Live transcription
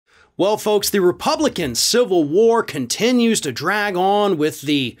Well, folks, the Republican Civil War continues to drag on with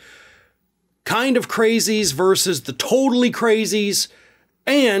the kind of crazies versus the totally crazies,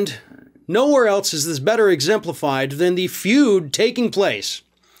 and nowhere else is this better exemplified than the feud taking place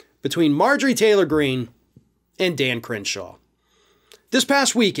between Marjorie Taylor Greene and Dan Crenshaw. This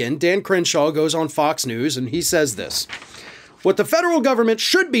past weekend, Dan Crenshaw goes on Fox News and he says this: what the federal government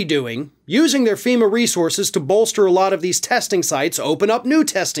should be doing, using their FEMA resources to bolster a lot of these testing sites, open up new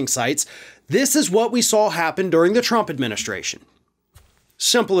testing sites. This is what we saw happen during the Trump administration.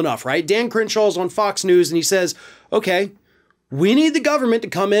 Simple enough, right? Dan Crenshaw's on Fox News and he says, okay, we need the government to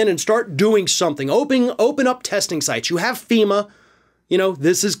come in and start doing something. Open up testing sites. You have FEMA. You know,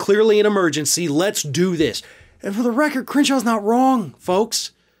 this is clearly an emergency. Let's do this. And for the record, Crenshaw's not wrong,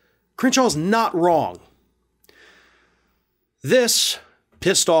 folks. Crenshaw's not wrong. This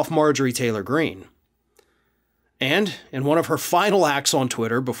pissed off Marjorie Taylor Greene. And in one of her final acts on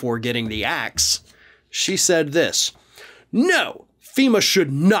Twitter before getting the axe, she said this: no, FEMA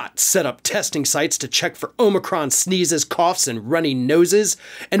should not set up testing sites to check for Omicron sneezes, coughs, and runny noses.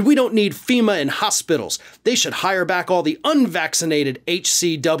 And we don't need FEMA in hospitals. They should hire back all the unvaccinated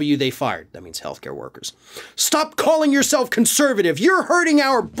HCW they fired. That means healthcare workers. Stop calling yourself conservative. You're hurting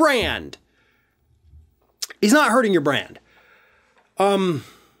our brand. He's not hurting your brand.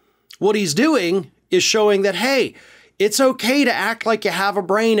 What he's doing is showing that, hey, it's okay to act like you have a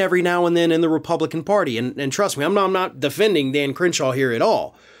brain every now and then in the Republican Party. And trust me, I'm not defending Dan Crenshaw here at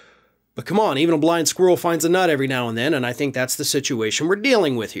all. But come on, even a blind squirrel finds a nut every now and then, and I think that's the situation we're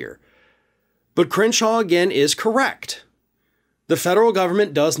dealing with here. But Crenshaw, again, is correct. The federal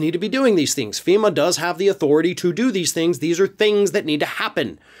government does need to be doing these things. FEMA does have the authority to do these things. These are things that need to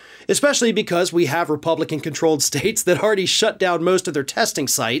happen, especially because we have Republican-controlled states that already shut down most of their testing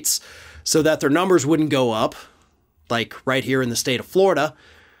sites so that their numbers wouldn't go up, like right here in the state of Florida.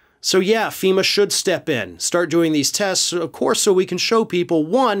 So yeah, FEMA should step in, start doing these tests, of course, so we can show people,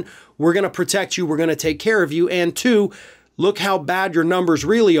 one, we're going to protect you, we're going to take care of you, and two, look how bad your numbers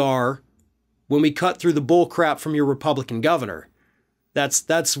really are when we cut through the bull crap from your Republican governor. That's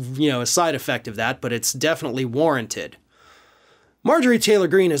a side effect of that, but it's definitely warranted. Marjorie Taylor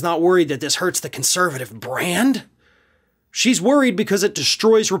Greene is not worried that this hurts the conservative brand. She's worried because it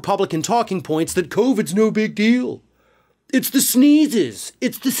destroys Republican talking points that COVID's no big deal. It's the sneezes.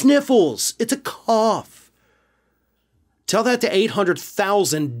 It's the sniffles. It's a cough. Tell that to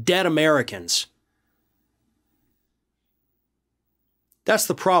 800,000 dead Americans. That's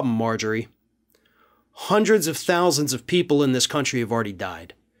the problem, Marjorie. Hundreds of thousands of people in this country have already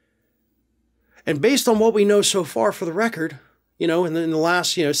died. And based on what we know so far, for the record, in the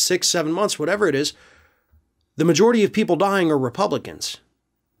last, 6-7 months, whatever it is, the majority of people dying are Republicans.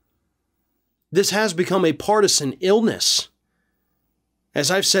 This has become a partisan illness.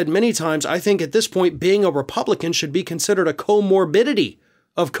 As I've said many times, I think at this point, being a Republican should be considered a comorbidity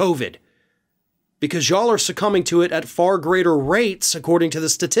of COVID, because y'all are succumbing to it at far greater rates, according to the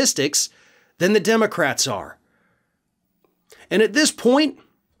statistics, than the Democrats are. And at this point,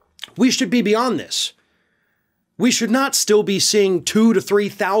 we should be beyond this. We should not still be seeing 2,000 to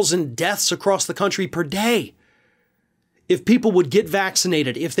 3,000 deaths across the country per day. If people would get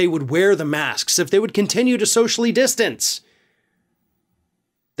vaccinated, if they would wear the masks, if they would continue to socially distance,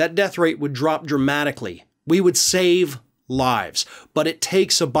 that death rate would drop dramatically. We would save lives. But it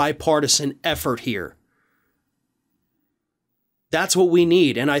takes a bipartisan effort here. That's what we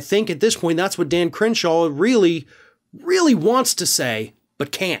need. And I think at this point, that's what Dan Crenshaw really, really wants to say,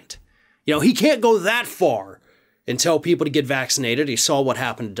 but can't. He can't go that far and tell people to get vaccinated. He saw what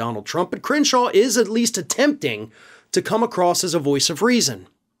happened to Donald Trump, but Crenshaw is at least attempting to come across as a voice of reason.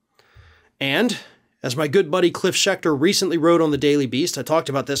 And as my good buddy Cliff Schechter recently wrote on the Daily Beast, I talked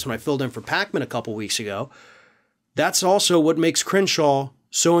about this when I filled in for Packman a couple weeks ago, that's also what makes Crenshaw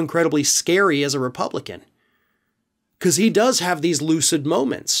so incredibly scary as a Republican. Because he does have these lucid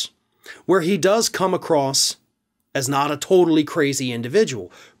moments where he does come across as not a totally crazy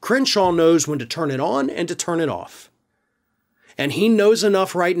individual. Crenshaw knows when to turn it on and to turn it off. And he knows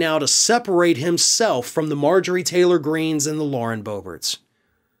enough right now to separate himself from the Marjorie Taylor Greenes and the Lauren Boeberts.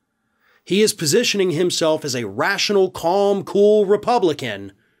 He is positioning himself as a rational, calm, cool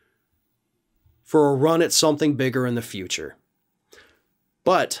Republican for a run at something bigger in the future.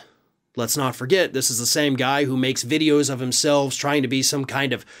 But let's not forget, this is the same guy who makes videos of himself trying to be some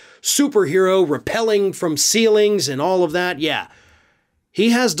kind of superhero, rappelling from ceilings and all of that. Yeah, he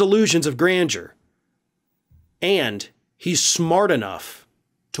has delusions of grandeur. And he's smart enough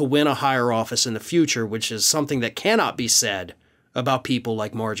to win a higher office in the future, which is something that cannot be said about people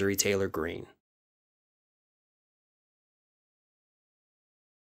like Marjorie Taylor Greene.